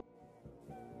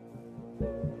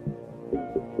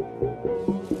Thanks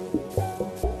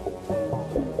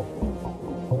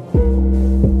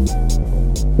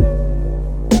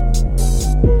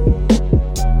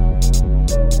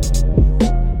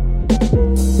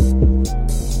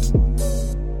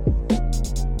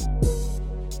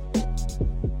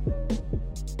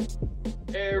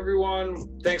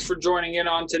for joining in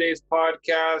on today's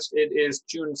podcast. It is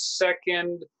June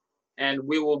 2nd, and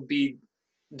we will be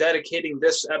dedicating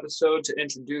this episode to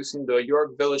introducing the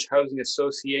York Village Housing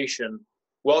Association.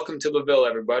 Welcome to the Ville,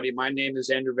 everybody. My name is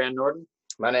Andrew Van Norden.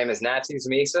 My name is Nathi,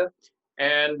 Zamisa.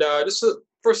 And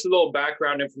first, a little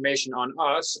background information on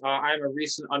us. I'm a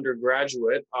recent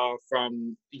undergraduate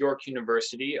from York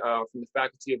University, from the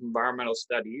Faculty of Environmental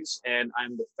Studies, and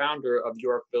I'm the founder of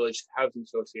York Village Housing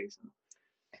Association.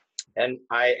 And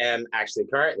I am actually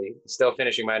currently still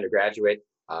finishing my undergraduate.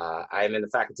 I am in the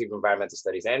Faculty of Environmental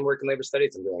Studies and Work and Labor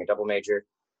Studies. I'm doing a double major.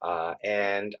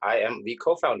 And I am the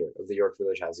co-founder of the York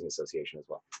Village Housing Association as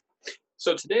well.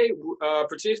 So today,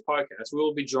 for today's podcast, we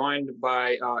will be joined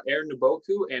by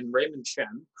Nwabuoku and Raymond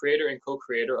Chen, creator and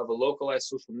co-creator of a localized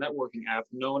social networking app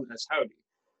known as Howdi,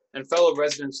 and fellow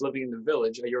residents living in the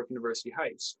village at York University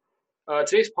Heights.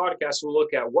 Today's podcast will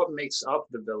look at what makes up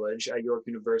the village at York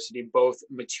University, both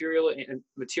materially and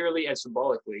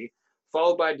symbolically,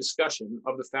 followed by a discussion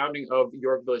of the founding of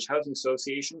York Village Housing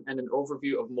Association and an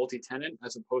overview of multi-tenant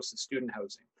as opposed to student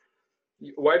housing.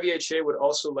 YVHA would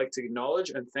also like to acknowledge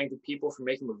and thank the people for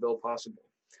making the Ville possible.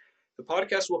 The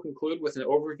podcast will conclude with an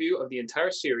overview of the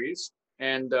entire series,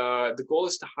 and the goal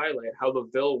is to highlight how the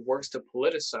Ville works to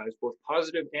politicize both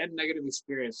positive and negative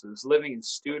experiences living in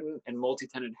student and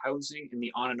multi-tenant housing in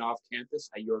the on and off campus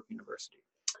at York University.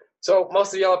 So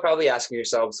most of y'all are probably asking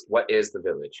yourselves, what is the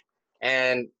village?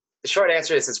 And the short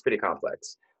answer is it's pretty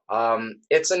complex.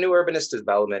 It's a new urbanist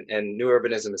development, and new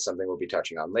urbanism is something we'll be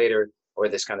touching on later, or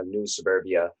this kind of new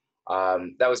suburbia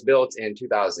that was built in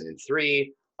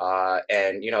 2003.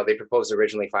 And they proposed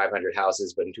originally 500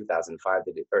 houses, but in 2005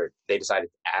 they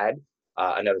decided to add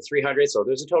another 300, so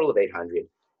there's a total of 800.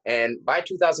 And by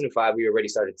 2005 we already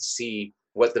started to see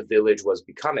what the village was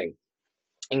becoming.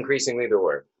 Increasingly there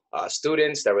were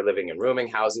students that were living in rooming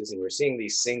houses, and we're seeing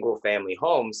these single family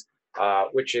homes,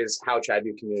 which is how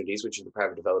Tri-View Communities, which is the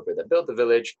private developer that built the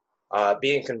village,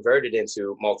 being converted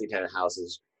into multi-tenant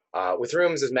houses with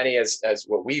rooms as many as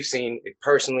what we've seen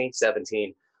personally,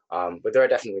 17. But there are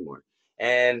definitely more.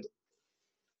 And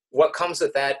what comes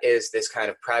with that is this kind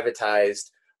of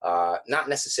privatized, not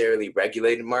necessarily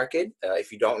regulated market.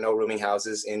 If you don't know, rooming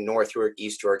houses in North York,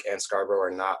 East York, and Scarborough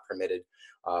are not permitted.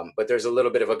 But there's a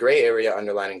little bit of a gray area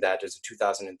underlining that. There's a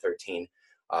 2013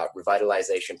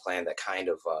 revitalization plan that kind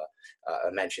of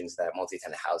mentions that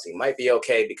multi-tenant housing might be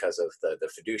okay because of the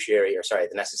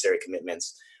necessary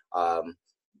commitments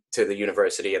to the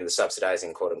university and the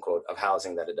subsidizing, quote unquote, of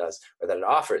housing that it does, or that it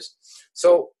offers.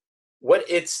 So what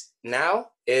it's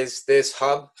now is this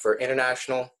hub for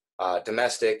international,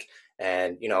 domestic,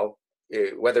 and,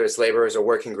 whether it's laborers or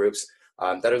working groups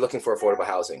that are looking for affordable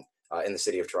housing in the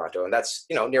city of Toronto. And that's,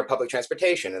 near public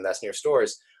transportation, and that's near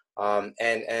stores. And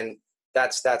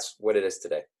that's what it is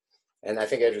today. And I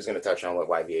think Andrew's going to touch on what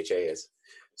YVHA is.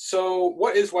 So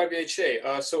what is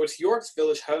YVHA? So it's York's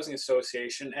Village Housing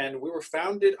Association, and we were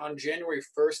founded on January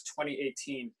 1st,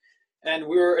 2018. And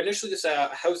we were initially just a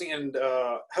housing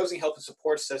help and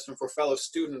support system for fellow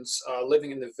students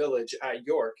living in the village at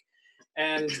York.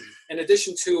 And in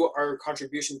addition to our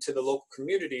contribution to the local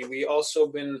community, we also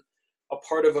been a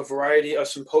part of a variety of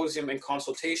symposium and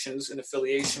consultations in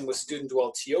affiliation with Student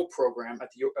Dwell TO program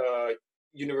at the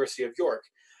University of York.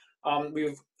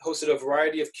 We've hosted a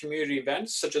variety of community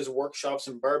events such as workshops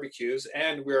and barbecues,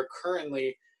 and we are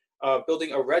currently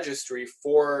building a registry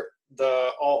for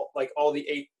all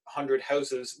the 800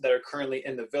 houses that are currently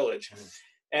in the village.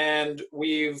 And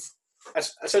we've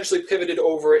essentially pivoted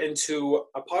over into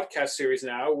a podcast series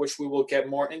now, which we will get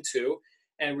more into.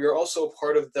 And we are also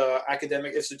part of the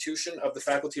academic institution of the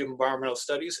Faculty of Environmental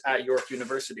Studies at York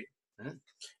University.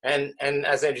 And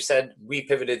as Andrew said, we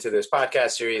pivoted to this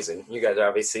podcast series, and you guys are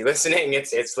obviously listening.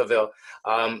 It's the Ville.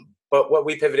 But what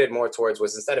we pivoted more towards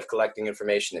was, instead of collecting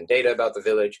information and data about the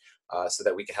village so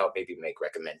that we could help maybe make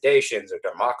recommendations or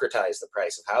democratize the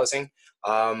price of housing,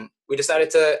 we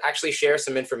decided to actually share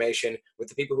some information with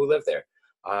the people who live there.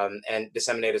 And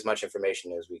disseminate as much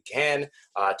information as we can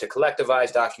to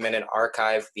collectivize, document, and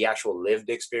archive the actual lived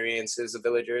experiences of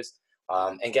villagers,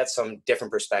 and get some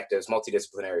different perspectives,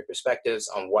 multidisciplinary perspectives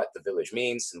on what the village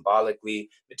means symbolically,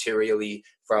 materially,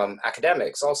 from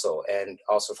academics also, and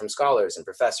also from scholars and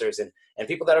professors and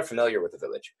people that are familiar with the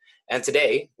village. And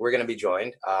today we're going to be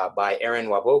joined by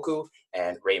Nwabuoku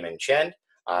and Raymond Chen.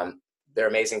 they're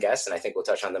amazing guests, and I think we'll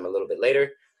touch on them a little bit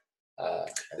later.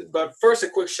 But first, a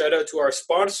quick shout out to our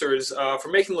sponsors for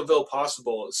making LaVille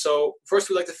possible. So first,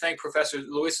 we'd like to thank Professor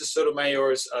Luisa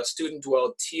Sotomayor's Student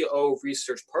Dwell TO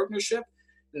Research Partnership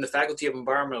in the Faculty of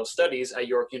Environmental Studies at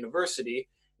York University,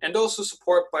 and also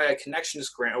support by a Connections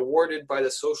Grant awarded by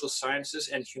the Social Sciences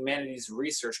and Humanities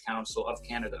Research Council of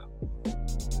Canada.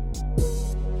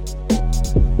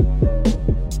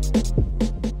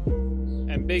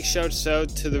 And big shouts out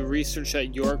to the Research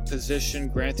at York position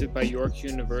granted by York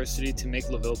University to make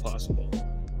LaVille possible.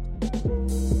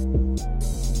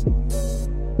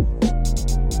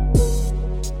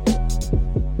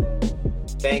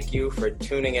 Thank you for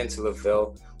tuning into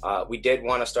LaVille. We did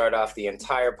want to start off the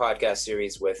entire podcast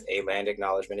series with a land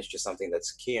acknowledgement. It's just something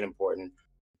that's key and important.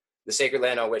 The sacred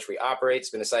land on which we operate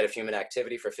has been a site of human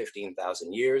activity for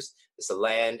 15,000 years. It's the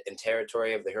land and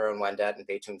territory of the Huron-Wendat and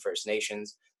Bethune First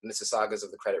Nations, the Mississaugas of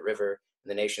the Credit River,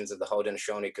 and the nations of the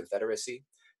Haudenosaunee Confederacy.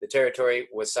 The territory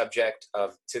was subject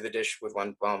to the Dish with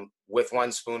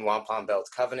One Spoon Wampum Belt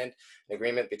Covenant, an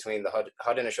agreement between the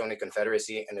Haudenosaunee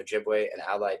Confederacy and Ojibwe and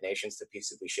allied nations to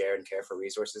peaceably share and care for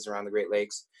resources around the Great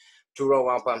Lakes. Turo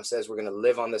Wampum says we're going to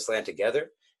live on this land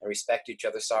together and respect each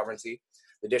other's sovereignty.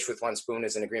 The Dish with One Spoon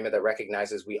is an agreement that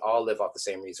recognizes we all live off the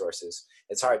same resources.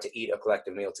 It's hard to eat a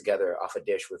collective meal together off a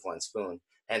dish with one spoon.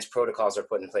 Hence, protocols are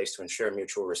put in place to ensure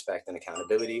mutual respect and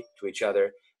accountability to each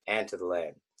other and to the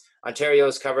land. Ontario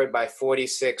is covered by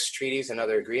 46 treaties and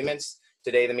other agreements.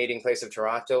 Today, the meeting place of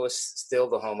Toronto is still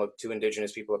the home of 2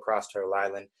 Indigenous people across Turtle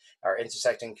Island. Our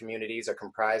intersecting communities are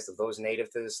comprised of those native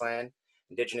to this land,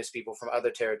 Indigenous people from other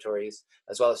territories,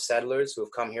 as well as settlers who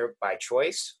have come here by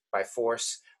choice, by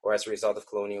force, or as a result of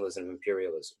colonialism and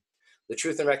imperialism. The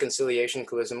Truth and Reconciliation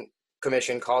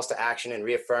Commission calls to action and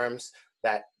reaffirms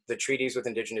that the treaties with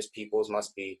Indigenous peoples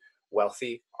must be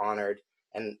wealthy, honored,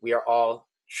 and we are all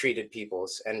treated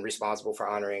peoples and responsible for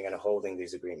honoring and upholding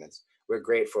these agreements. We're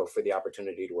grateful for the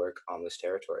opportunity to work on this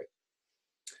territory.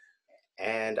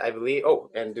 And I believe,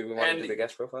 and do we want to do the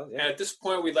guest profile? Yeah. And at this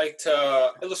point, we'd like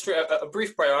to illustrate a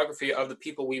brief biography of the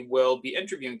people we will be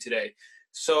interviewing today.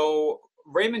 So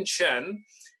Raymond Chen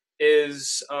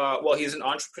is, he's an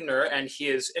entrepreneur and he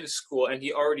is in school and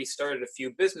he already started a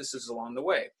few businesses along the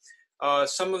way.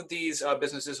 Some of these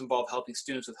businesses involve helping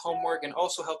students with homework and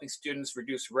also helping students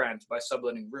reduce rent by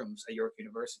subletting rooms at York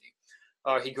University.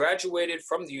 He graduated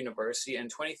from the university in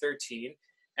 2013,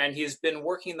 and he's been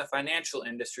working in the financial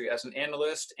industry as an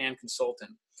analyst and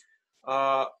consultant.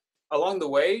 Along the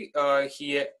way,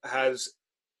 he has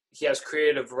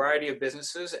created a variety of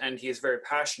businesses, and he is very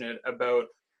passionate about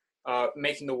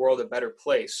making the world a better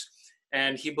place.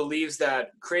 And he believes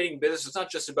that creating business is not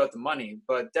just about the money,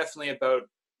 but definitely about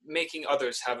making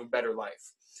others have a better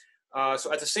life.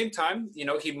 So at the same time, he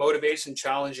motivates and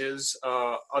challenges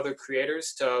other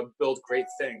creators to build great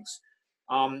things.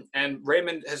 And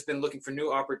Raymond has been looking for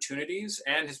new opportunities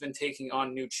and has been taking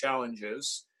on new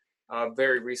challenges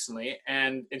very recently.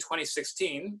 And in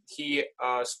 2016, he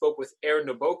spoke with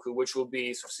Nwabuoku, which will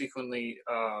be subsequently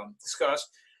discussed,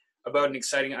 about an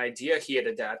exciting idea he had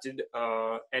adapted,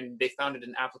 and they founded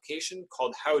an application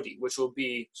called Howdi, which will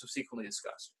be subsequently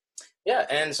discussed. Yeah,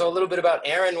 and so a little bit about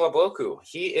Nwabuoku.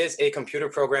 He is a computer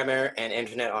programmer and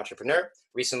internet entrepreneur,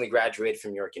 recently graduated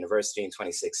from York University in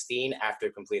 2016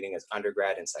 after completing his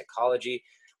undergrad in psychology.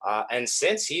 And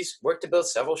since he's worked to build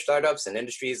several startups in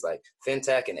industries like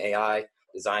fintech and AI,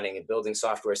 designing and building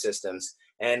software systems.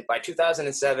 And by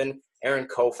 2007, Aaron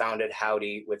co-founded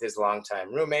Howdi with his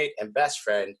longtime roommate and best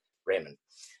friend, Raymond.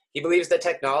 He believes that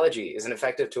technology is an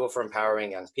effective tool for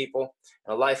empowering young people.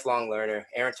 And a lifelong learner,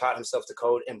 Aaron taught himself to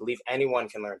code and believe anyone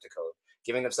can learn to code,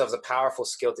 giving themselves a powerful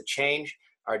skill to change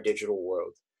our digital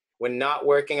world. When not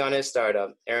working on his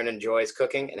startup, Aaron enjoys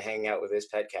cooking and hanging out with his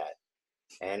pet cat.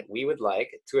 And we would like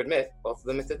to admit both of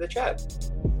them into the chat.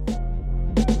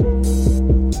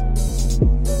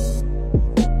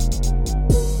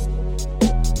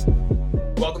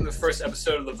 Welcome to the first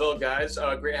episode of LaVille, guys.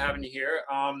 Great having you here.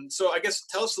 So I guess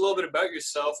tell us a little bit about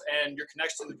yourself and your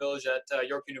connection to the village at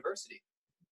York University.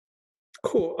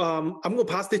 Cool. I'm going to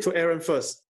pass it to Aaron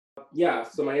first. Yeah,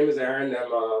 so my name is Aaron.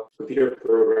 I'm a computer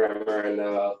programmer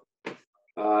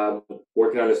and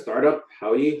working on a startup,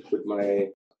 Howdi, with my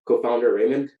co-founder,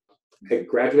 Raymond. I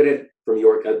graduated from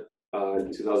York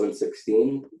in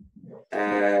 2016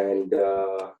 and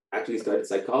actually started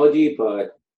psychology,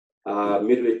 but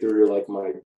midway through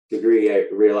my degree, I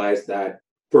realized that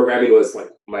programming was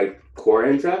my core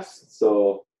interest.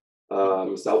 So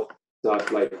self-taught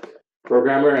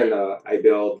programmer, and I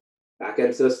build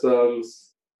backend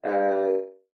systems and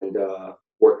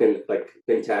work in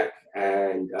fintech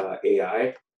and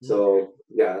AI. So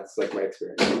yeah, it's like my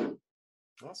experience.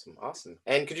 Awesome, awesome.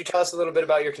 And could you tell us a little bit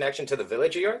about your connection to the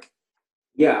village of York?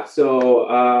 Yeah,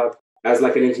 so as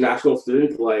like an international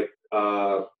student, like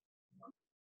I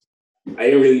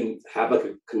didn't really have like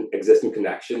a existing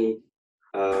connection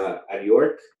at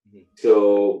York,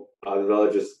 so the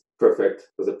village is perfect. It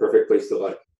was a perfect place to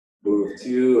like move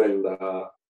to and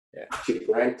cheap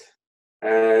rent,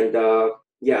 and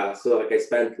yeah, so like I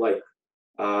spent like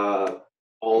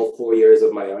all 4 years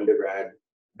of my undergrad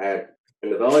in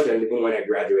the village, and even when I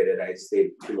graduated, I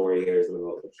stayed 2 more years in the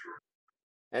village.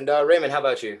 And Raymond, how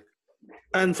about you?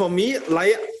 And for me,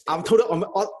 like I'm totally on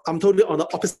the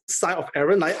opposite side of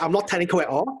Aaron. Like I'm not technical at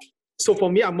all. So for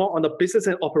me, I'm more on the business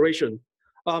and operation.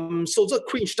 So just a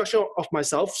quick introduction of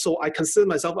myself. So I consider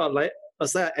myself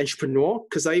as an entrepreneur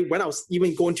because when I was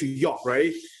even going to York,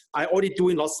 right, I already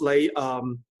doing lots like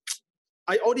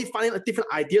I already finding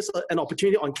different ideas and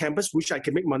opportunity on campus which I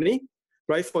can make money.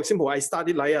 Right. For example, I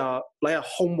started like a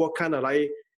homework kind of like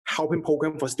helping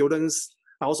program for students.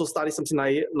 I also started something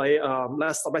like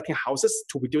subletting houses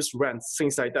to reduce rent,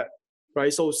 things like that,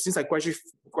 right? So since I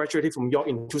graduated from York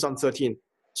in 2013,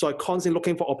 so I constantly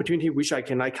looking for opportunity which I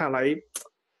can like kind of like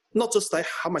not just like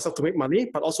help myself to make money,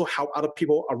 but also help other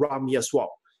people around me as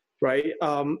well, right?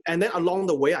 And then along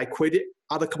the way, I created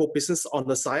other couple business on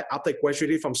the side after I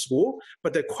graduated from school,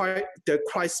 but they're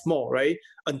quite small, right?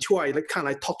 Until I like kind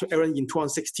of like talked to Aaron in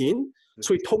 2016.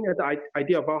 So he told me the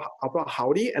idea about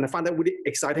Howdi, and I found that really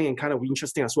exciting and kind of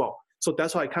interesting as well. So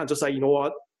that's why I kind of just like, you know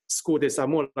what, screw this.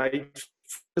 I'm more like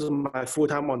focus my full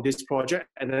time on this project,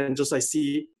 and then just like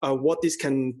see what this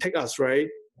can take us, right?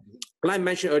 Like I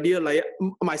mentioned earlier, like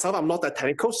myself, I'm not that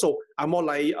technical, so I'm more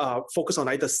like focused on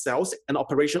like the sales and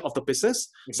operation of the business.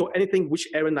 So anything which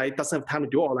Aaron like doesn't have time to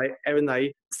do, or like Aaron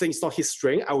like thinks not his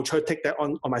strength, I will try to take that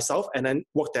on myself and then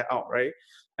work that out, right?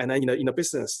 And then in the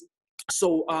business.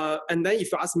 So and then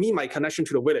if you ask me my connection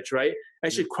to the village, right?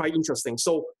 Actually quite interesting.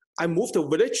 So I moved to the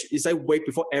village is like way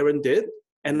before Aaron did,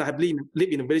 and I have lived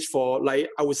in the village for like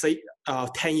I would say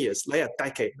 10 years, like a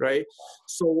decade, right?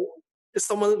 So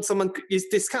someone is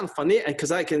this kind of funny, and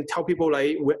because I can tell people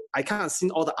like I kind of seen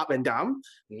all the up and down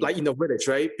like in the village,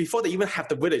 right? Before they even have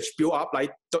the village built up,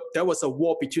 like there was a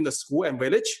war between the school and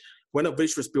village. When the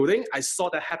village was building, I saw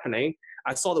that happening.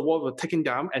 I saw the wall was taken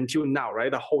down until now,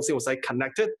 right? The whole thing was like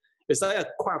connected. It's like a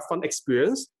quite a fun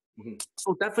experience.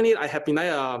 So definitely I have been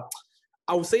like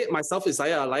I would say myself is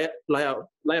like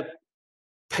a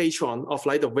patron of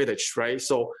like the village, right?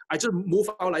 So I just moved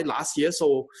out like last year.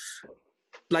 So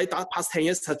like that past 10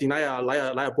 years has been like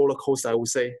a roller coaster, I would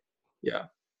say. Yeah.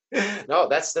 No,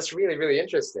 that's really, really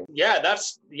interesting. Yeah,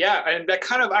 and that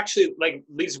kind of actually like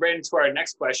leads right into our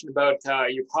next question about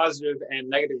your positive and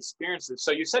negative experiences.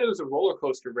 So you said it was a roller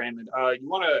coaster, Raymond. You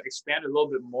want to expand a little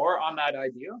bit more on that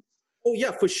idea? Oh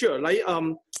yeah, for sure. Like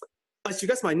as you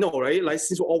guys might know, right? Like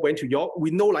since we all went to York,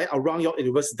 we know like around York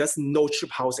University, there's no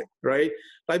cheap housing, right?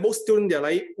 Like most students, they're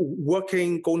like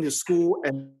working, going to school,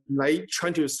 and like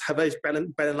trying to have a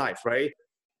better life, right?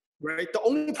 Right. The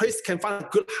only place you can find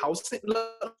good housing,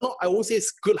 no, I won't say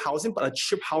it's good housing, but a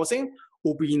cheap housing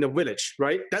will be in the village,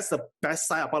 right? That's the best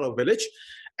side about a village.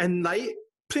 And like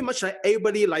pretty much like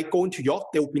everybody like going to York,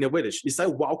 they will be in a village. It's like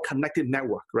a well-connected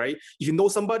network, right? If you know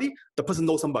somebody, the person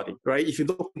knows somebody, right? If you're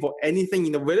looking for anything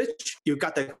in the village, you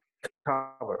got the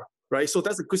cover, right? So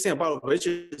that's a good thing about a village.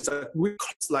 It's a really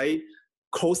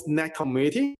close-knit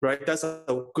community, right? That's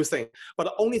a good thing. But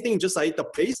the only thing, just like the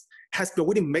place has been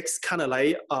really mixed kind of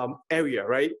like area,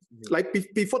 right? Like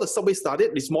before the subway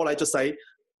started, it's more like just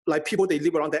like people they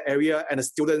live around that area and the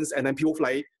students and then people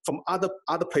like from other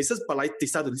places, but like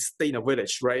decide to stay in a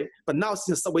village, right? But now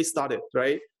since the subway started,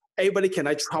 right? Everybody can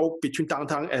like travel between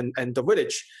downtown and the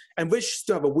village, and village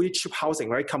still have a really cheap housing,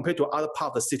 right? Compared to other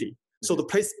part of the city. So the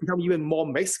place become even more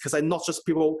mixed because like not just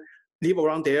people live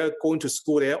around there, going to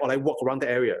school there, or like walk around the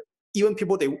area. Even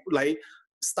people they like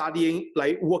studying,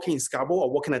 like working in Scarborough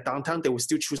or working at downtown, they will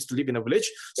still choose to live in a village.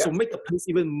 Yeah. So make the place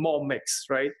even more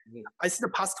mixed, right? I see the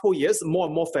past couple of years, more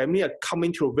and more family are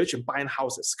coming to a village and buying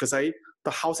houses because the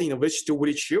housing in a village is still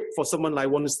really cheap for someone like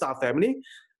want to start a family.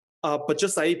 But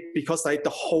just like because like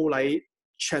the whole like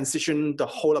transition, the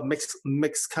whole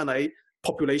mixed kind of like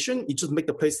population, it just make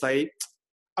the place like,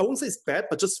 I won't say it's bad,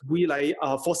 but just really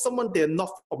like for someone they're not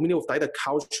familiar with like the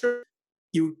culture,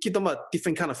 you give them a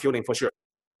different kind of feeling for sure.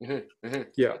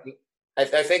 Yeah,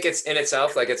 I think it's in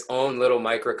itself like its own little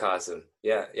microcosm.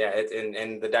 Yeah,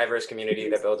 and the diverse community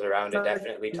that builds around it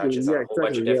definitely touches on a whole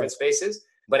bunch of different spaces.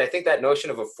 But I think that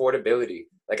notion of affordability,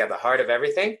 like at the heart of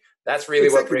everything, that's really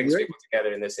what brings people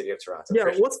together in the city of Toronto. Yeah,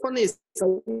 what's funny is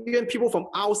even people from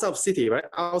outside of city, right,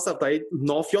 outside like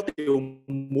North York, they will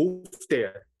move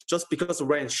there just because of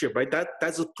rent and ship, right?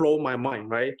 That's just blow my mind,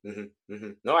 right?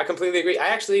 No, I completely agree. I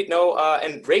actually know,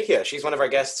 and Rekia, she's one of our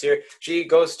guests here. She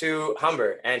goes to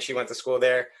Humber and she went to school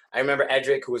there. I remember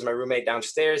Edric, who was my roommate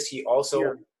downstairs. He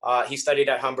also, he studied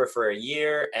at Humber for a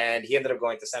year and he ended up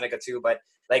going to Seneca too. But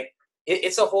like,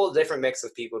 it's a whole different mix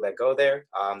of people that go there.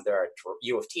 There are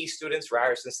U of T students,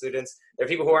 Ryerson students. There are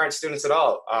people who aren't students at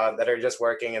all that are just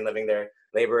working and living there,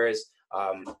 laborers,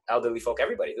 elderly folk,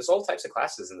 everybody. There's all types of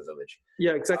classes in the village.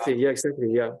 Yeah, exactly.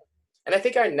 And I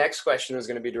think our next question was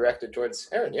going to be directed towards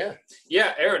Aaron.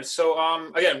 Yeah, Aaron.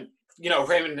 So again,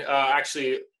 Raymond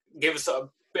actually gave us a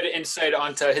bit of insight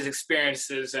onto his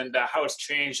experiences and how it's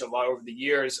changed a lot over the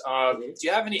years. Do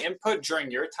you have any input during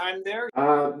your time there?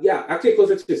 Yeah, actually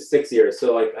closer to 6 years.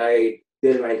 So like I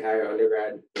did my entire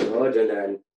undergrad in college, and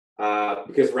then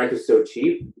because rent was so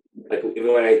cheap, like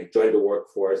even when I joined the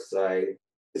workforce, I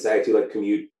decided to like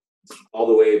commute all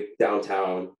the way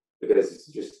downtown because it's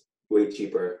just way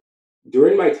cheaper.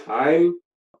 During my time,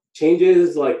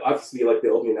 changes like obviously like the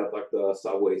opening up like the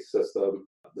subway system,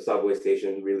 the subway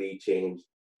station really changed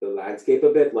the landscape a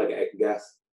bit. Like I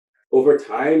guess over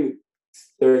time it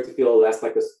started to feel less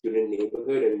like a student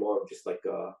neighborhood and more of just like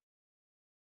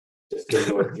just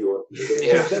North York.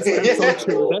 Yeah,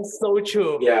 that's so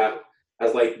true. Yeah,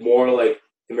 as like more like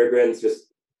immigrants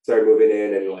just started moving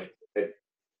in, and like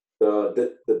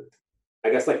the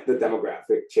I guess like the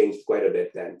demographic changed quite a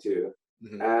bit then too.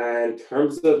 And in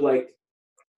terms of like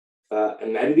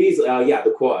amenities,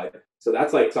 the quad. So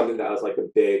that's like something that was like a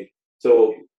big.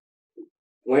 So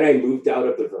when I moved out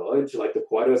of the village, like the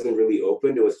quad wasn't really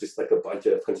open. It was just like a bunch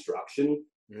of construction.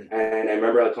 And I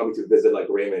remember like coming to visit like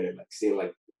Raymond and like seeing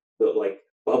like the like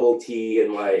bubble tea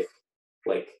and like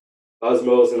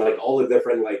Osmos and like all the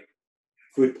different like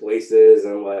food places,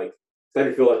 and like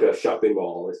started to feel like a shopping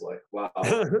mall. It's like wow.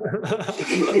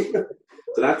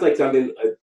 So that's like something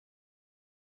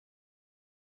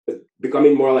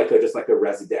becoming more like just like a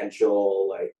residential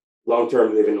like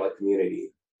long-term living like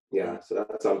community. Yeah, so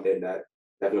that's something that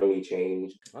definitely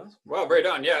changed. Well, right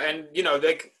on. Yeah, and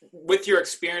like with your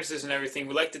experiences and everything,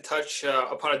 we like to touch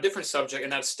upon a different subject,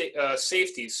 and that's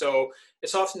safety. So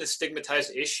it's often a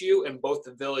stigmatized issue in both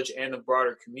the village and the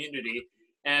broader community.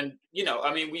 And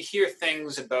I mean, we hear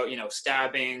things about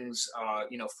stabbings,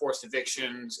 forced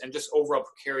evictions, and just overall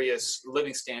precarious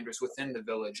living standards within the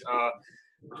village.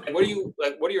 What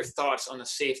are your thoughts on the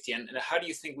safety, and how do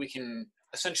you think we can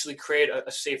essentially create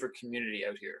a safer community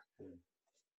out here?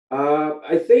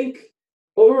 I think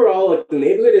overall, like the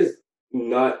neighborhood is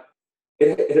not.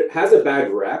 It has a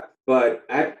bad rep, but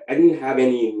I didn't have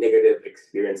any negative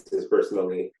experiences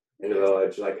personally in the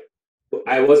village. Like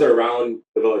I was around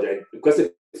the village, because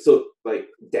it's so like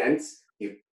dense,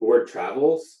 word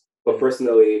travels. But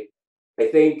personally, I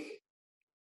think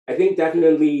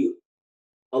definitely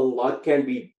a lot can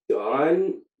be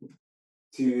done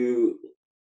to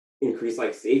increase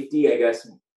like safety. I guess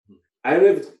I don't know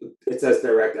if it's as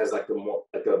direct as like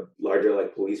a larger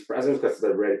like police presence, because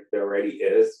there already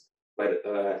is quite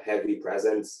a heavy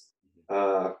presence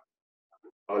on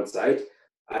site.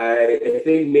 I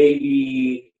think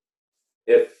maybe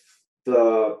if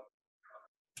I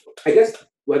guess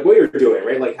like what you're doing,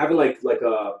 right? Like having like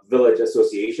a village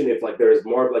association, if like there's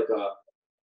more of like a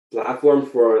platform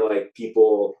for like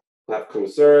people who have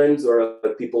concerns, or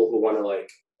like people who want to like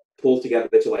pull together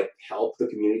to like help the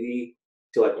community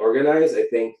to like organize, I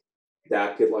think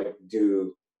that could like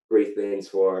do great things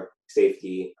for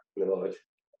safety in the village.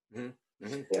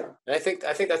 Yeah, and I think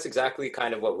that's exactly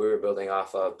kind of what we were building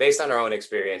off of based on our own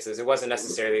experiences. It wasn't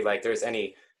necessarily like there's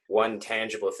any one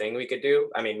tangible thing we could do.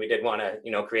 I mean, we did want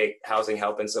to create housing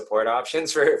help and support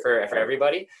options for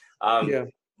everybody.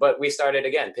 But we started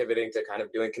again pivoting to kind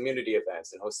of doing community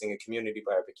events and hosting a community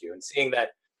barbecue, and seeing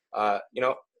that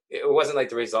it wasn't like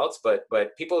the results, but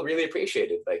people really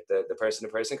appreciated like the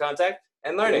person-to-person contact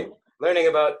and learning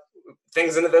about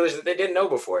things in the village that they didn't know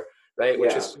before, right?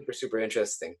 Which is super, super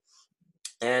interesting.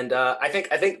 And I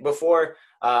think before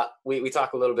we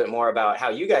talk a little bit more about how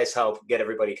you guys help get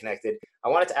everybody connected, I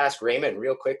wanted to ask Raymond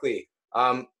real quickly,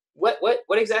 what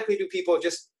exactly do people,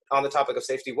 just on the topic of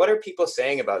safety, what are people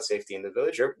saying about safety in the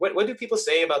village, or what do people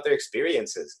say about their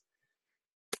experiences?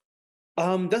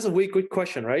 That's a really good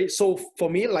question, right? So for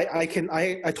me, like I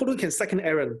totally can second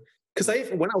Aaron, because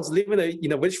when I was living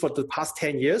in a village for the past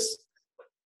 10 years,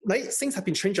 like things have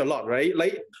been changed a lot, right?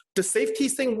 Like the safety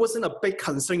thing wasn't a big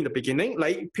concern in the beginning.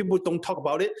 Like people don't talk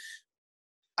about it.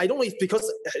 I don't know if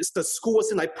because the school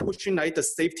wasn't like pushing like the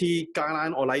safety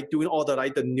guideline or like doing all the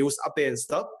like the news update and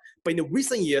stuff. But in the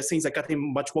recent years, things are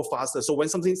getting much more faster. So when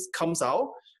something comes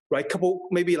out, right,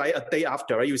 maybe like a day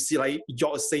after, right, you see like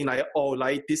you're saying like, oh,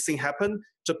 like this thing happened,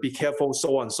 just be careful,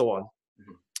 so on and so on,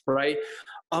 right?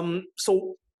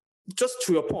 So just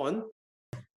to your point,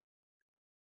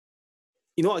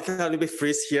 you know, I kind of a little bit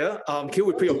freeze here. Can you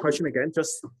repeat your question again?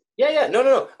 Just Yeah.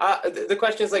 No. The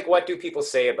question is like, what do people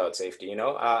say about safety? You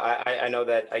know, I know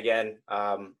that again.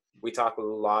 We talk a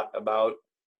lot about.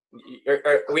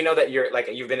 Or we know that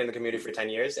you've been in the community for 10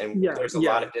 years, and there's a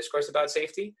lot of discourse about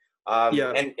safety.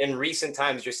 And in recent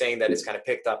times, you're saying that it's kind of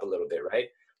picked up a little bit, right?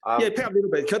 Picked up a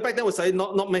little bit. Because back then was like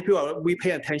not many people we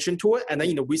pay attention to it, and then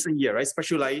in the recent year, right,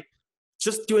 especially like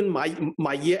just during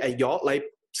my year at York, like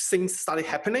things started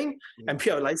happening, and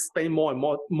people like spending more and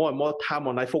more time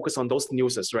on like focus on those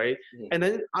newses, right? And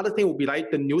then other thing would be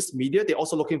like the news media. They're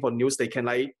also looking for news they can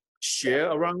like share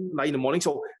around like in the morning,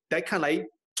 so that can like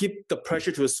give the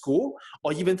pressure to the school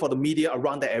or even for the media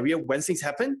around the area when things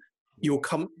happen. You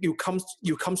come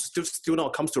to student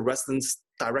or comes to residents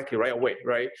directly right away,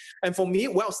 right? And for me,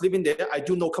 when I was living there, I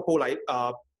do know a couple like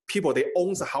people they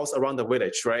owns a house around the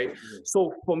village, right?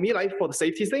 So for me, like for the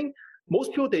safety thing,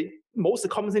 most the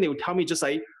common thing they would tell me just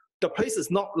like the place is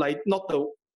not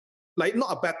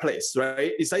a bad place,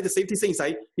 right? It's like the safety thing is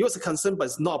like it was a concern, but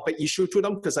it's not a big issue to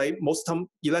them because like most of the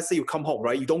time, let's say you come home,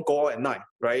 right? You don't go out at night,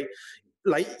 right?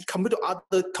 Like compared to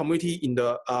other community in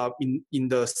the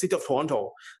city of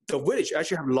Toronto, the village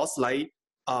actually have lots like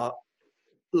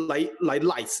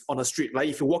lights on the street. Like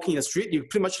if you're walking in the street, you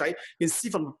pretty much like you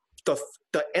see from the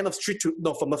end of street to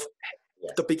from the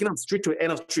beginning of the street to the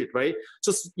end of the street, right?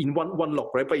 Just in one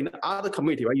look, right? But in other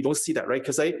community, right, you don't see that, right?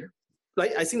 Because I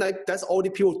think like that's all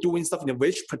the people doing stuff in the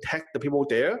village, protect the people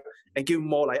there and give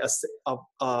more like a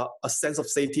sense of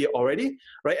safety already,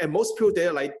 right? And most people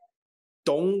there like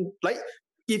don't like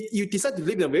if you decide to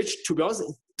live in a village, to be honest,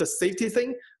 the safety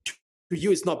thing to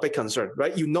you is not a big concern,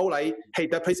 right? You know, like, hey,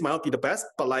 that place might not be the best,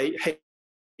 but like, hey,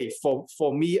 for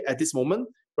me at this moment,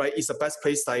 right, it's the best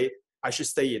place I should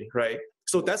stay in, right?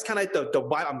 So that's kind of like the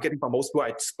vibe I'm getting from most people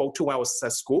I spoke to when I was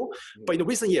at school. But in the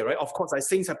recent year, right, of course, like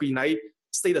things have been like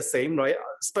stay the same, right?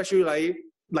 Especially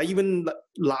like even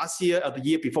last year or the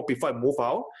year before I moved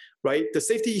out, right? The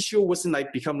safety issue wasn't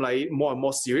like become like more and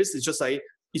more serious. It's just like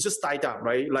it just died down,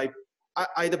 right? Like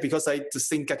either because like the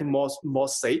thing getting more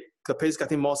safe, the place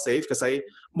getting more safe because like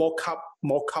more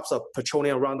cops are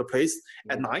patrolling around the place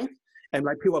at night, and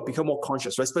like people have become more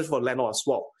conscious, right? Especially for landlord as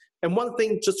well. And one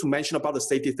thing just to mention about the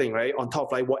safety thing, right? On top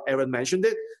of like what Aaron mentioned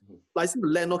it, like I think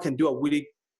the landlord can do a really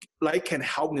like can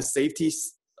help in the safety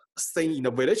staying in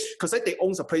the village because like they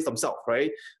own the place themselves,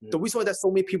 right? The reason why there's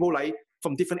so many people like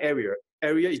from different area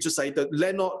is just like the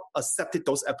landlord accepted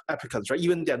those applicants, right?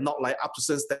 Even they're not like up to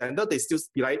certain standard, they still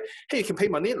be like, hey, you can pay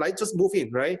money, like just move in,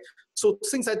 right? So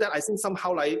things like that, I think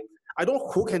somehow like I don't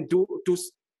know who can do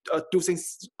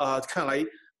things kind of like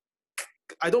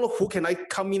I don't know who can like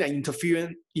come in and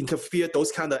interfere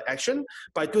those kind of action,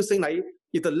 but I do think like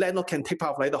if the landlord can take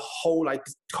part of like the whole like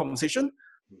conversation,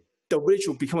 the village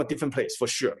will become a different place for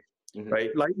sure, right?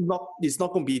 Like it's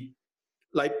not going to be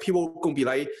like people going to be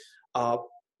like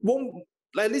won't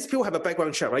like at least people have a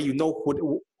background check, right? You know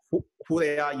who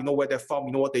they are, you know where they're from,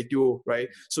 you know what they do, right?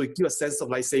 So it gives a sense of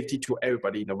like safety to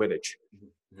everybody in the village.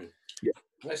 Yeah.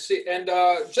 I see. And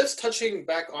just touching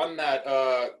back on that,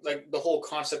 like the whole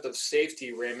concept of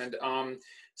safety, Raymond.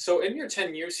 So in your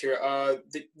 10 years here,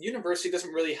 the university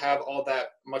doesn't really have all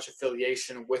that much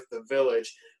affiliation with the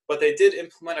village, but they did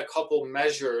implement a couple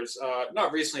measures,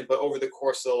 not recently, but over the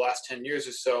course of the last 10 years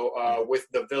or so, with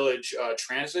the village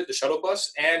transit, the shuttle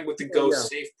bus, and with the Go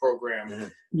Safe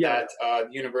program that the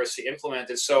university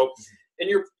implemented. So in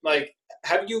your, like,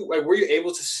 were you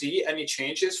able to see any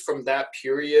changes from that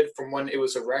period, from when it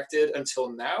was erected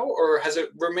until now, or has it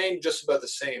remained just about the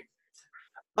same?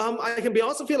 I can be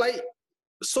honest with you, like,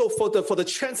 so for the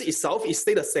transit itself, it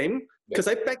stayed the same because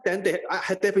back then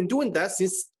they've been doing that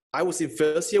since I was in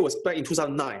first year, was back in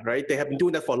 2009, right? They have been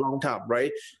doing that for a long time,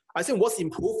 right? I think what's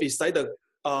improved is like the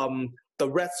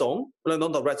red zone, well,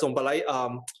 not the red zone, but like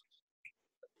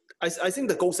I think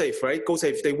the Go Safe, right? Go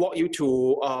Safe, they walk you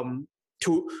to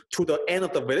the end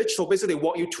of the village. So basically, they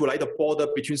walk you to like the border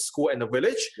between school and the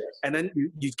village, and then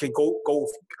you can go on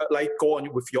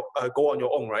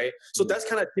your own, right? So that's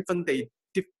kind of different.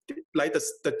 Like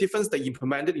the difference they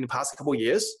implemented in the past couple of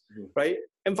years, right?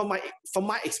 And from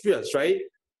my experience, right,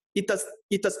 it does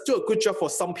do a good job for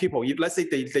some people. Let's say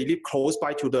they live close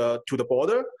by to the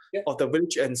border of the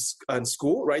village and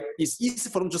school, right? It's easy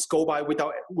for them to just go by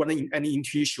without running any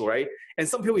issue, right? And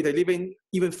some people, if they live in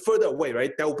even further away,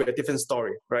 right, that will be a different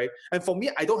story, right? And for me,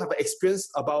 I don't have an experience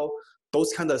about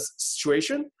those kind of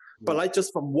situation, but like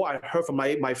just from what I heard from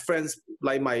my friends,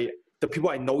 like my the people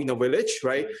I know in the village,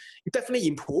 right? It definitely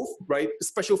improve, right?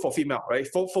 Especially for female, right?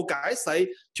 For guys,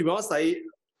 like, to be honest, like,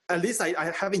 at least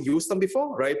I haven't used them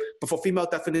before, right? But for female,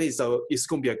 definitely it's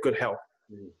going to be a good help,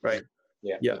 right?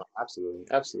 Yeah, Yeah, no, absolutely.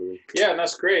 Yeah, and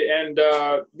that's great. And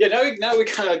yeah, now we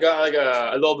kind of got like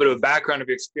a little bit of a background of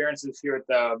your experiences here at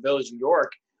the Village in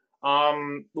York. We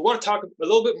want to talk a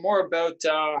little bit more about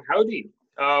Howdi.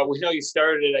 We know you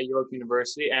started it at York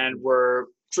University, and we're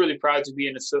truly proud to be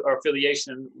in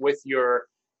affiliation with your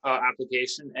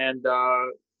application. And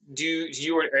do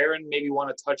you or Aaron maybe want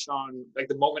to touch on like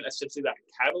the moment essentially that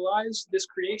catalyzed this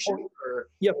creation? Or?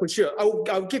 Yeah, for sure.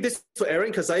 I'll give this to Aaron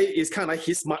because it's kind of like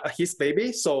his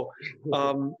baby. So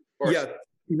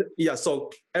yeah.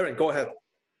 So Aaron, go ahead.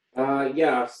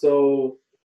 Yeah. So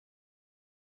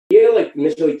yeah, like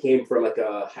initially came from like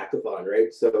a hackathon,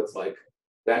 right? So it's like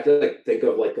I have to like think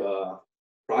of like a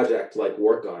project to like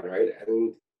work on, right?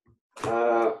 And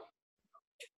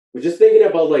we're just thinking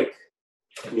about like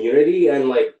community and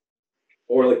like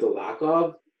or like the lack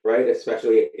of, right?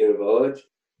 Especially in a village.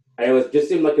 And it was just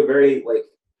seemed like a very like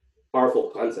powerful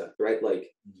concept, right? Like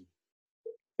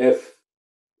if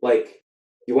like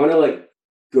you want to like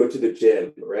go to the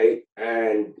gym, right?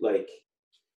 And like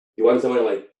you want someone to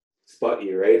like spot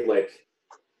you, right? Like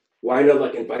why not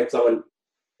like invite someone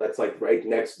that's like right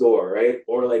next door, right?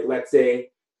 Or like let's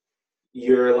say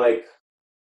you're like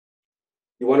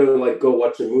you want to like go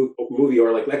watch a movie,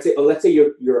 or like let's say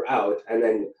you're out and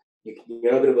then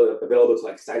you're not available to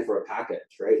like sign for a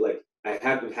package, right? Like I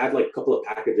have had like a couple of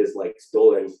packages like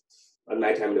stolen at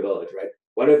nighttime in the village, right?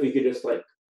 What if you could just like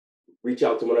reach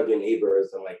out to one of your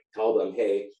neighbors and like tell them,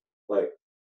 hey, like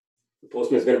the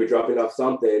postman's gonna be dropping off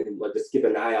something, like just keep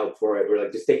an eye out for it, or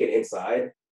like just take it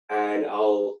inside and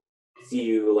I'll see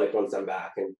you like once I'm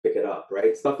back and pick it up,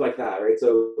 right? Stuff like that, right?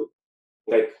 So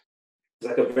like it's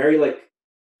like a very like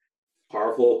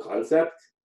powerful concept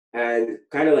and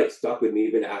kind of like stuck with me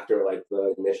even after like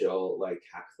the initial like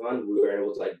hackathon. We were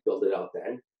able to like build it out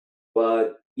then.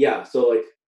 But yeah, so like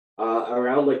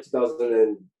around like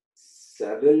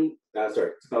 2017,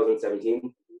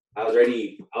 I was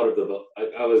already out of the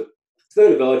I was still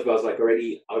in the village, but I was like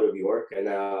already out of York, and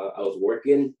I was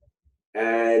working,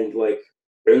 and like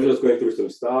Raymond was going through some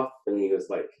stuff, and he was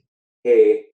like,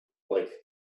 "Hey, like,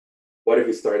 what if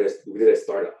we did a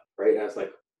startup, right?" And I was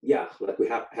like, "Yeah, like we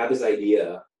have this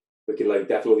idea, we can like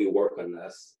definitely work on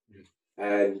this,"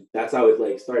 and that's how it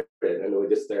like started, and we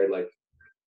just started like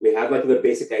we had like the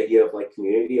basic idea of like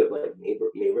community of like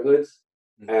neighborhoods,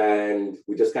 and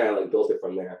we just kind of like built it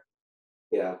from there.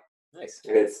 Yeah. Nice.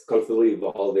 And it's constantly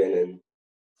evolving and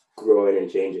growing and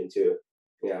changing too.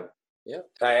 Yeah. Yeah.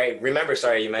 I remember,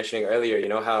 sorry, you mentioning earlier, you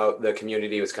know, how the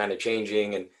community was kind of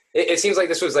changing, and it seems like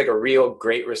this was like a real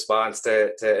great response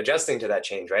to adjusting to that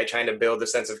change, right? Trying to build a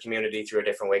sense of community through a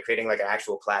different way, creating like an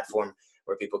actual platform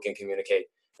where people can communicate.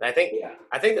 And I think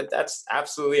that's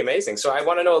absolutely amazing. So I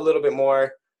want to know a little bit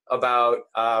more about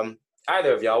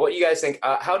either of y'all. What you guys think?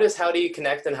 How do you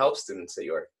connect and help students at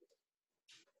York?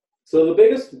 So the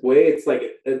biggest way it's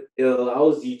like it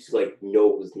allows you to like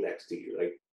know who's next to you,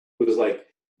 like who's like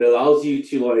it allows you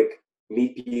to like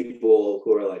meet people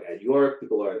who are like at York,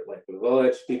 people who are like in the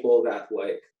village, people that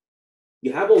like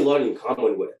you have a lot in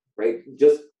common with, right?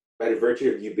 Just by the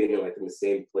virtue of you being like in the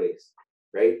same place,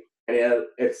 right? And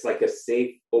it's like a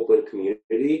safe, open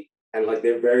community, and like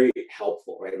they're very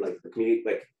helpful, right? Like the community,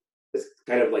 like it's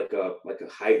kind of like a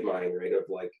hive mind, right? Of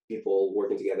like people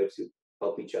working together to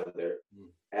help each other,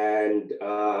 and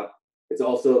it's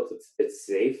also it's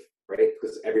safe, right?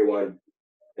 Because everyone,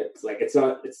 it's like it's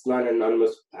not an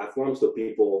anonymous platform, so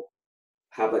people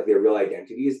have like their real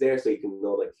identities there, so you can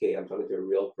know like, hey, I'm talking to a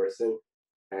real person,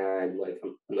 and like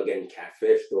I'm not getting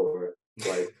catfished or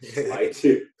like lied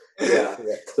to. Yeah.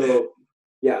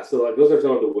 So like those are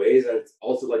some of the ways, and it's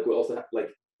also like we also have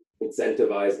like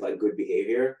incentivize like good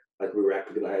behavior, like we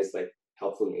recognize like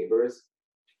helpful neighbors.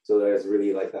 So there's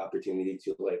really like the opportunity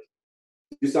to like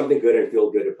do something good and feel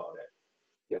good about it.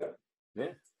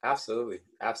 Yeah, absolutely.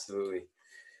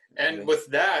 And with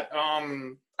that, I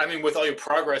mean, with all your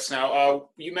progress now,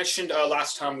 you mentioned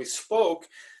last time we spoke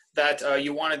that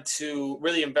you wanted to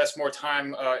really invest more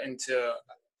time into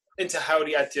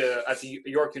Howdi at the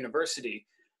York University.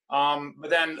 But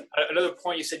then at another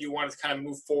point, you said you wanted to kind of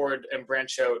move forward and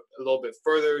branch out a little bit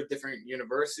further, different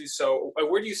universities. So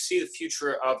where do you see the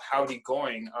future of Howdi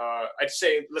going? Let's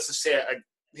just say,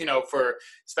 for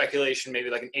speculation, maybe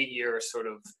like an 8-year sort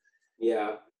of.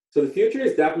 Yeah. So the future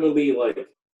is definitely like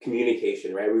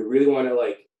communication, right? We really want to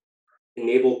like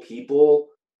enable people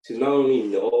to not only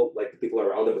know like the people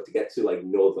around them, but to get to like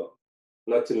know them,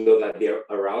 not to know that they're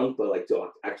around, but like to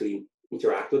actually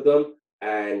interact with them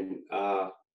and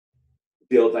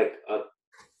build like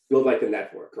a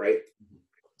network, right?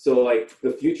 So like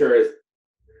the future is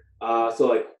so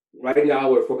like right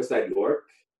now we're focused at York,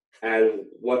 and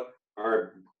what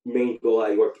our main goal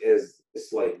at York is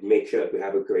to like make sure that we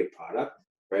have a great product,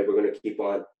 right? We're gonna keep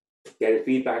on getting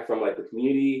feedback from like the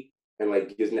community and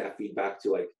like using that feedback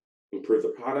to like improve the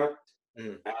product.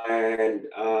 And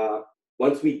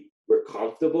once we're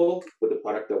comfortable with the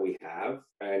product that we have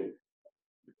and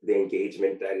the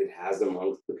engagement that it has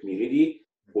amongst the community,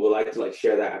 we'd like to like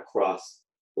share that across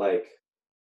the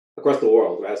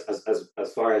world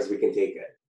as far as we can take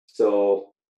it.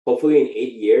 So hopefully in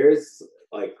 8 years,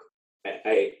 like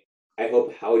I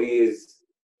hope Howdi is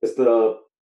the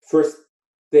first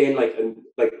thing, like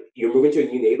you're moving to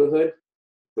a new neighborhood,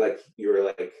 like you're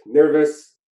like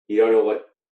nervous, you don't know what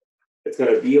it's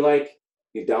gonna be like.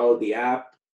 You download the app,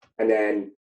 and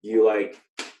then you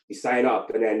sign up,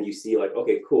 and then you see like,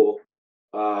 okay, cool.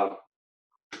 You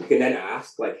can then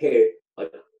ask like, hey,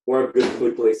 like, where are good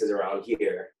food places around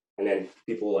here? And then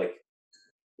people like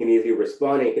immediately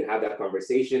respond, and you can have that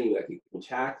conversation. Like you can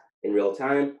chat in real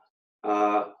time,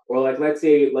 or like let's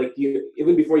say like you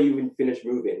even before you even finish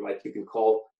moving, like you can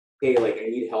call, hey, like I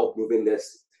need help moving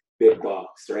this big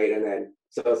box, right? And then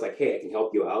so it's like, hey, I can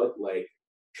help you out, like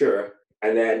sure.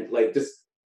 And then like just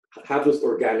have those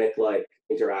organic like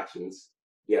interactions.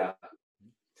 Yeah.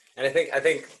 And I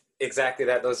think exactly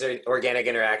that. Those are organic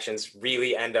interactions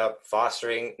really end up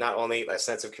fostering not only a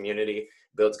sense of community,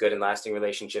 builds good and lasting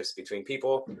relationships between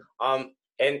people, and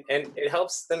it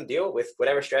helps them deal with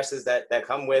whatever stresses that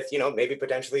come with, you know, maybe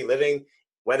potentially living,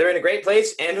 whether in a great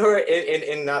place and or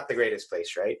in not the greatest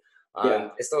place, right?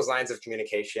 It's those lines of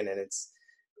communication, and it's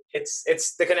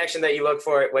the connection that you look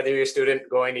for, whether you're a student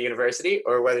going to university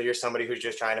or whether you're somebody who's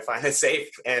just trying to find a safe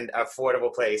and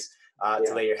affordable place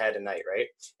to lay your head at night, right?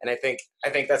 And I think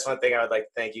that's one thing I would like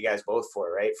to thank you guys both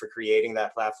for, right? For creating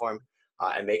that platform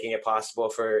and making it possible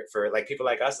for like people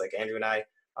like us, like Andrew and I,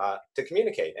 to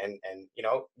communicate and you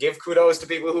know, give kudos to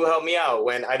people who help me out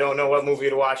when I don't know what movie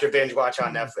to watch or binge watch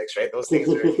on Netflix, right? Those things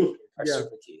are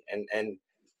super key, and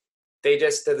they're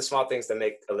the small things that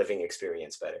make a living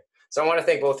experience better. So I want to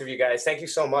thank both of you guys. Thank you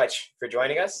so much for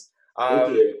joining us.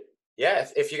 Thank you. Yeah,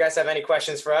 if you guys have any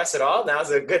questions for us at all,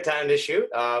 now's a good time to shoot.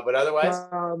 But otherwise,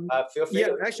 feel free.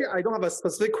 Yeah, actually, I don't have a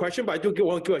specific question, but I do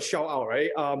want to give a shout out,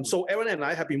 right? So Aaron and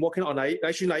I have been working on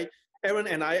Aaron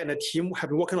and I and the team have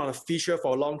been working on a feature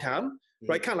for a long time,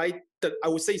 right? Kind of like I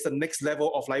would say it's the next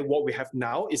level of like what we have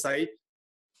now. It's like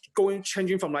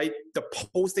changing from like the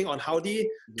posting on Howdi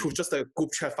to just a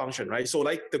group chat function, right? So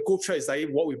like the group chat is like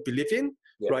what we believe in,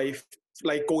 right?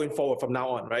 Like going forward from now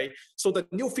on, right? So the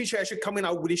new feature actually coming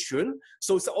out really soon.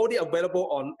 So it's already available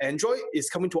on Android. It's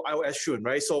coming to iOS soon,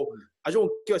 right? So I just want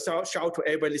to give a shout out to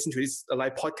everybody listening to this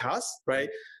like podcast, right?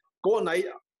 Go on like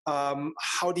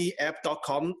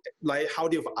howdiapp.com, like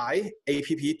howdi of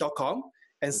app.com,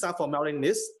 and start for mailing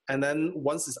list. And then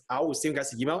once it's out, we'll send you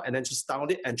guys an email, and then just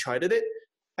download it and try it.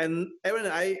 And Aaron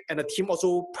and I and the team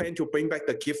also plan to bring back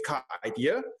the gift card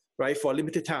idea, right, for a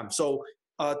limited time. So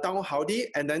download Howdi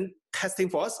and then testing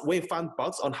for us. When you find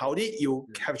bugs on Howdi, you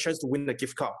have a chance to win the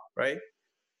gift card, right?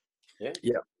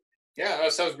 Yeah,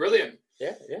 that sounds brilliant.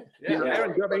 Yeah.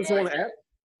 Aaron, do you have anything you want to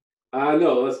add?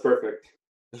 No, that's perfect.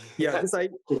 Yeah, just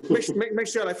like make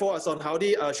sure like follow us on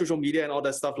Howdi, social media and all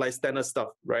that stuff, like standard stuff,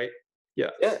 right? Yeah.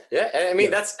 I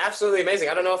mean, that's absolutely amazing.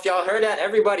 I don't know if y'all heard that,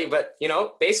 everybody, but you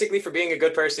know, basically for being a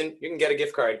good person, you can get a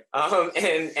gift card,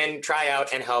 and try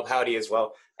out and help Howdi as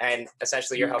well. And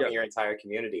essentially, you're helping your entire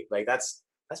community. Like that's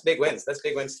big wins. That's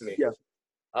big wins to me. Yeah.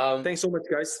 Thanks so much,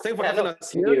 guys. Thanks for having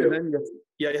us here. And then,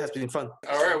 it has been fun.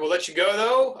 All right, we'll let you go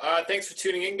though. Thanks for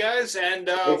tuning in, guys, and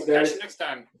we'll catch you next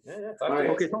time.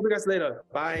 Okay, talk to you guys later.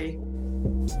 Bye.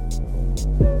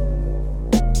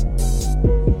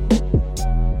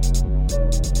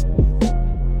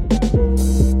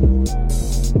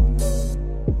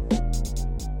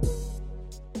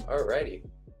 Alrighty.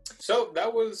 So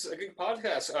that was a good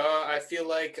podcast. I feel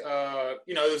like,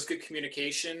 you know, there was good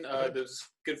communication. There was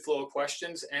good flow of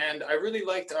questions. And I really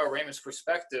liked Raymond's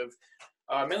perspective,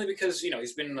 mainly because, you know,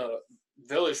 he's been in the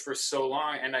village for so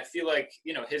long. And I feel like,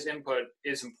 you know, his input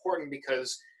is important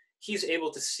because he's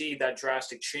able to see that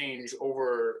drastic change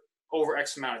over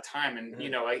X amount of time. And, you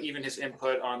know, like even his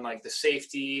input on like the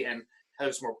safety and how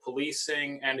there's more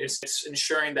policing, and it's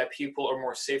ensuring that people are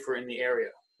more safer in the area.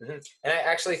 And I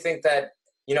actually think that,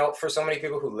 you know, for so many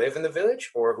people who live in the village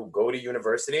or who go to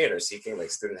university and are seeking like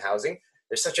student housing,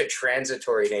 there's such a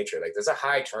transitory nature. Like there's a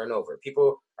high turnover.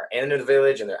 People are in the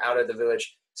village and they're out of the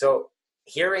village. So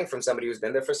hearing from somebody who's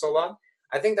been there for so long,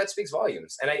 I think that speaks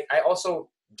volumes. And I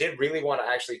also did really want to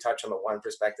actually touch on the one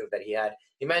perspective that he had.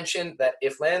 He mentioned that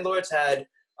if landlords had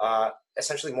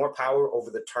essentially more power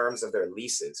over the terms of their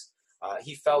leases,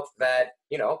 he felt that,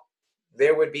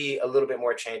 there would be a little bit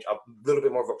more change, a little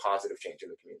bit more of a positive change in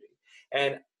the community.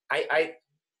 And I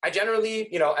generally,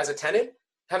 as a tenant,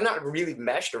 have not really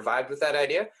meshed or vibed with that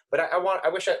idea, but I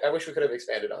wish we could have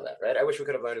expanded on that, right? I wish we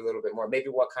could have learned a little bit more, maybe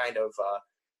what kind of,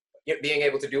 being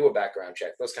able to do a background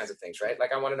check, those kinds of things, right?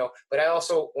 Like I want to know, but I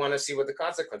also want to see what the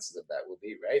consequences of that will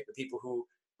be, right? The people who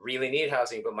really need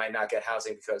housing but might not get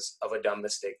housing because of a dumb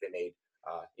mistake they made,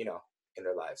 in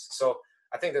their lives. So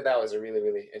I think that was a really,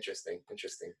 really interesting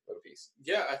little piece.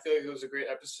 Yeah, I feel like it was a great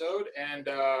episode. And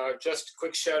just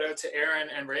quick shout out to Aaron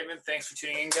and Raymond. Thanks for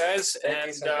tuning in, guys. Thank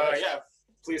you so much. Yeah,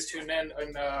 please tune in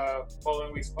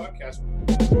following week's podcast.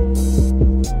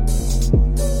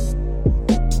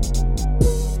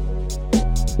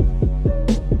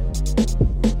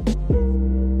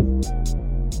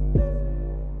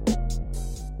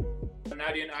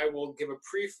 Nadia and I will give a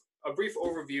brief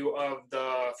overview of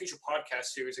the future podcast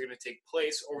series that are going to take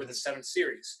place over the 7th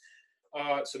series.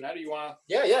 So Nadia, you want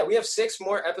to? Yeah. We have 6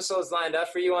 more episodes lined up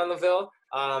for you on the Ville.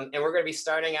 And we're going to be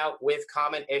starting out with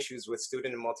common issues with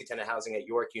student and multi-tenant housing at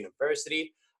York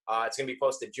University. It's going to be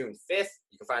posted June 5th.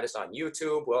 You can find us on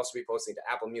YouTube. We'll also be posting to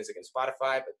Apple Music and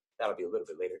Spotify, but that'll be a little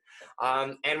bit later.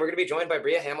 And we're going to be joined by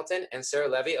Bria Hamilton and Sarah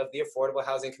Levy of the Affordable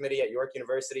Housing Committee at York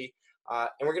University. And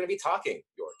we're going to be talking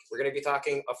York. We're going to be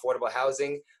talking affordable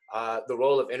housing, the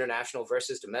role of international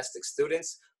versus domestic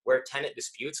students, where tenant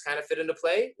disputes kind of fit into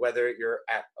play, whether you're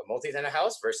at a multi-tenant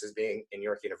house versus being in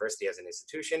York University as an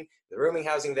institution, the rooming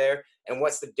housing there, and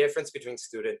what's the difference between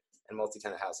student and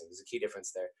multi-tenant housing. There's a key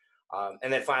difference there.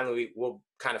 And then finally, we'll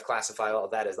kind of classify all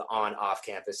of that as the on-off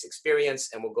campus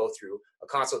experience, and we'll go through a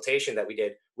consultation that we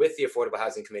did with the Affordable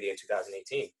Housing Committee in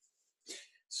 2018.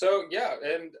 So yeah,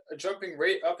 and jumping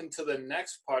right up into the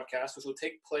next podcast, which will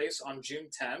take place on June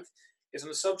 10th, is on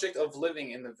the subject of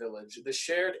living in the village, the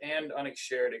shared and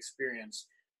unshared experience.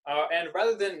 And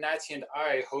rather than Nathi and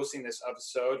I hosting this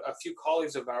episode, a few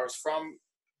colleagues of ours from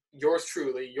yours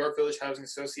truly, York Village Housing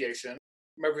Association,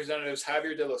 Representatives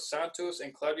Javier de los Santos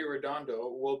and Claudia Redondo,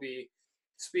 will be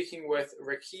speaking with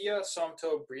Rakia,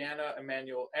 Somto, Brianna,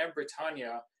 Emmanuel, and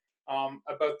Britannia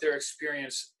about their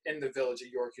experience in the village at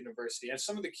York University. And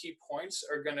some of the key points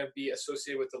are going to be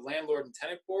associated with the Landlord and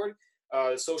Tenant Board,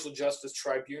 the Social Justice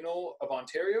Tribunal of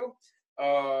Ontario,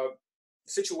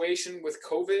 situation with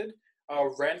COVID,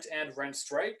 rent and rent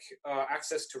strike,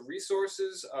 access to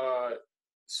resources,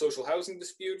 social housing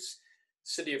disputes,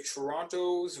 City of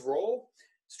Toronto's role,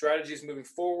 strategies moving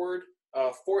forward,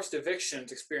 forced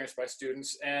evictions experienced by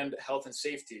students, and health and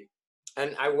safety.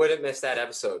 And I wouldn't miss that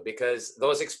episode because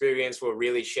those experiences will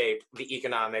really shape the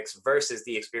economics versus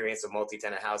the experience of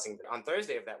multi-tenant housing. On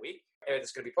Thursday of that week,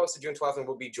 it's going to be posted June 12th, and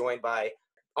we'll be joined by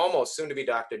almost soon-to-be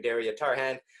Dr. Daria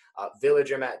Tarhan,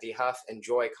 villager Matt D. Huff, and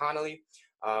Joy Connolly.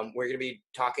 We're going to be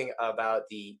talking about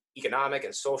the economic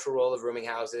and social role of rooming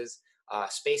houses,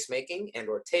 space making and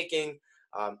or taking.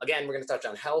 Again, we're going to touch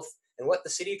on health and what the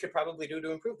city could probably do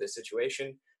to improve this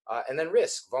situation, and then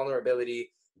risk,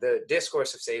 vulnerability, the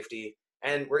discourse of safety,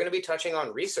 and we're going to be touching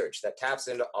on research that taps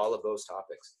into all of those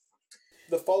topics.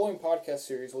 The following podcast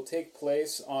series will take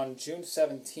place on June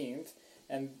 17th,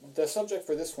 and the subject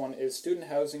for this one is student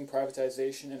housing,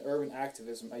 privatization, and urban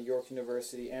activism at York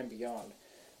University and beyond.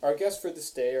 Our guests for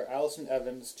this day are Allison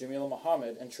Evans, Jamila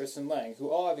Mohammed, and Tristan Lang, who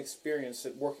all have experience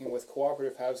at working with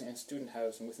cooperative housing and student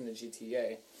housing within the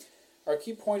GTA. Our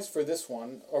key points for this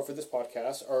one, or for this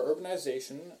podcast, are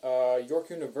urbanization,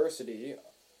 York University,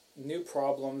 new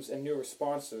problems and new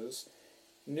responses,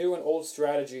 new and old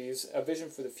strategies, a vision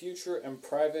for the future, and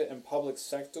private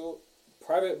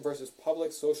versus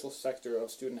public social sector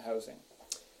of student housing.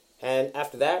 And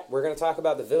after that, we're going to talk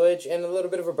about the village in a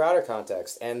little bit of a broader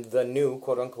context and the new,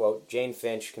 quote-unquote, Jane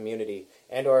Finch community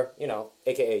and or,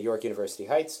 aka York University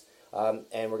Heights. And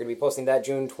we're going to be posting that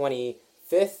June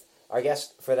 25th. Our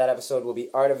guest for that episode will be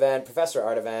Professor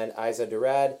Artavan Isa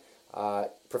Durad,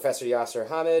 Professor Yasser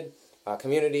Hamid,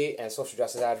 community and social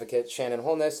justice advocate Shannon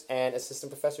Holness, and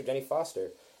Assistant Professor Jenny Foster.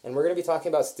 And we're going to be talking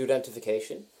about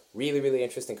studentification, really, really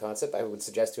interesting concept. I would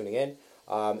suggest tuning in.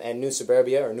 And new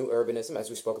suburbia or new urbanism, as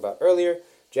we spoke about earlier,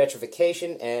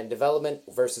 gentrification and development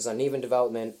versus uneven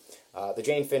development, the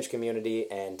Jane Finch community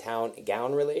and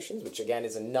town-gown relations, which again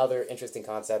is another interesting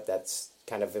concept that's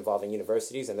kind of involving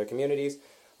universities and their communities,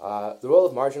 the role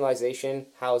of marginalization,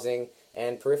 housing,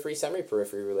 and periphery,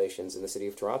 semi-periphery relations in the city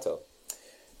of Toronto.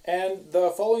 And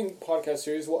the following podcast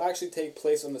series will actually take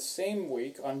place on the same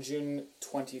week on June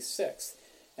 26th.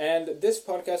 And this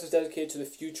podcast is dedicated to the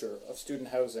future of student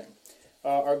housing.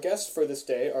 Our guests for this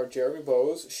day are Jeremy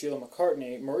Bowes, Sheila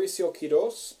McCartney, Mauricio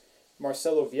Quiros,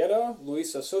 Marcelo Vieta,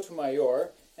 Luisa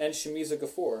Sotomayor, and Shamiza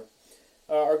Gafour.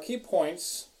 Our key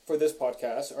points for this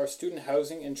podcast are student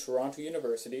housing in Toronto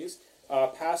universities,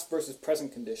 past versus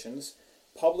present conditions,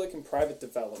 public and private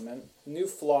development, new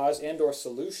flaws and or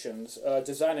solutions,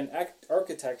 design and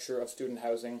architecture of student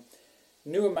housing,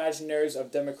 new imaginaries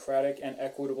of democratic and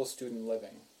equitable student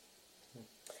living.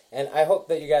 And I hope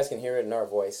that you guys can hear it in our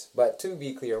voice. But to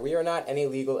be clear, we are not any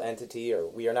legal entity or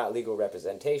we are not legal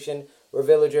representation. We're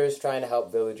villagers trying to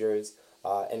help villagers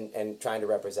and trying to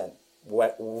represent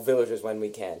villagers when we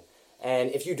can.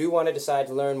 And if you do want to decide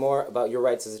to learn more about your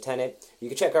rights as a tenant, you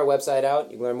can check our website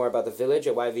out. You can learn more about the village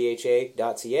at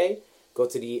yvha.ca. Go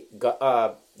to the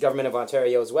Government of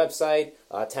Ontario's website,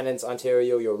 Tenants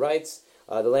Ontario Your Rights,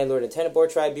 the Landlord and Tenant Board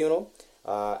Tribunal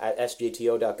at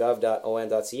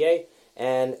sgto.gov.on.ca,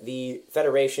 and the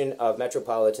Federation of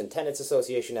Metropolitan Tenants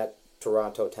Association at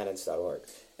torontotenants.org.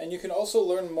 And you can also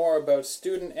learn more about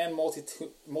student and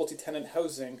multi-tenant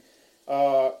housing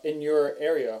in your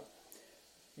area.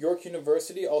 York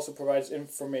University also provides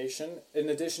information in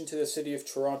addition to the City of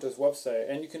Toronto's website.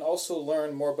 And you can also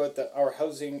learn more about our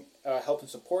housing help and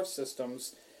support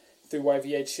systems through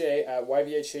YVHA at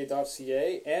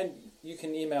yvha.ca. And you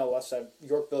can email us at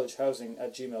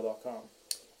yorkvillagehousing@gmail.com.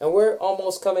 And we're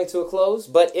almost coming to a close,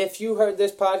 but if you heard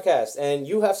this podcast and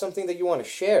you have something that you want to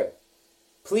share,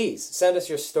 please send us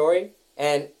your story,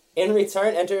 and in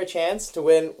return, enter a chance to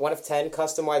win one of 10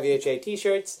 custom YVHA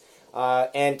t-shirts.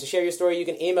 And to share your story, you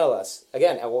can email us,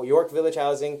 again, at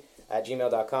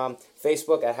yorkvillagehousing@gmail.com,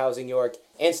 Facebook at Housing York,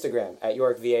 Instagram at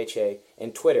YorkVHA,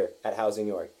 and Twitter at Housing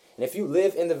York. And if you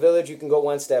live in the village, you can go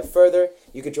one step further.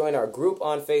 You could join our group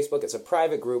on Facebook. It's a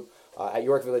private group at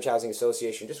York Village Housing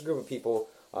Association, just a group of people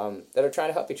that are trying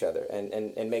to help each other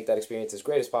and make that experience as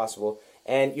great as possible.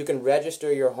 And you can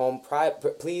register your home.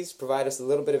 Please provide us a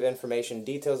little bit of information,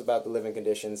 details about the living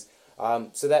conditions,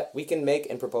 so that we can make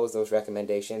and propose those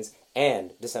recommendations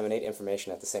and disseminate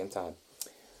information at the same time.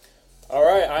 All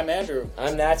right, I'm Andrew.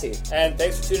 I'm Nathi. And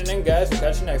thanks for tuning in, guys. We'll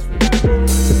catch you next week.